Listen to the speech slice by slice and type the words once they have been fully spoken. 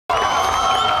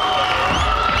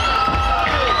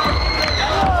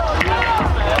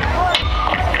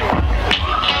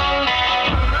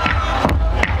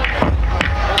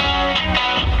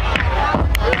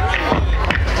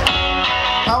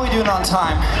on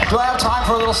time. Do I have time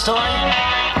for a little story?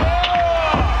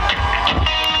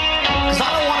 Because I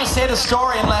don't want to say the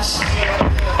story unless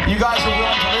you guys are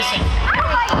willing to listen.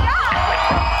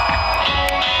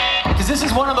 Because this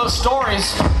is one of those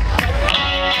stories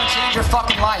that can change your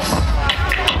fucking life.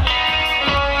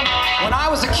 When I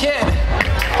was a kid,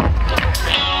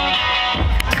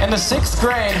 in the 6th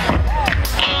grade,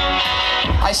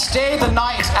 I stayed the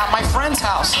night at my friend's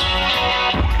house.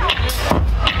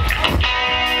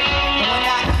 And when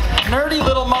that nerdy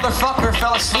little motherfucker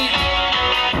fell asleep,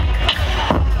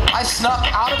 I snuck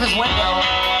out of his window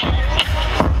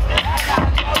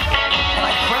and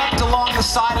I crept along the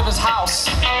side of his house.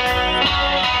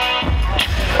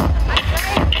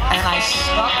 And I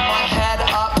stuck my head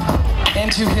up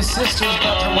into his sister's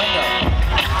bedroom window.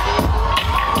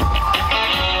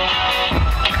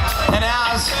 And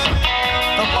as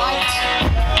the light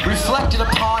reflected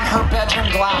upon her bedroom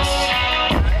glass,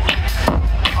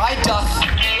 I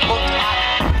looked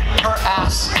at her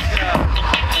ass.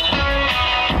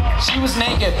 She was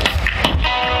naked.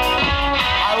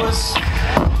 I was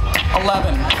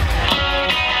 11.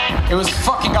 It was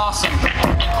fucking awesome.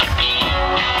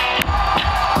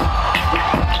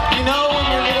 You know when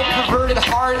your little perverted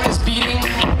heart is beating,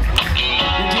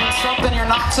 you're doing something you're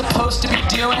not supposed to be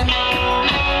doing,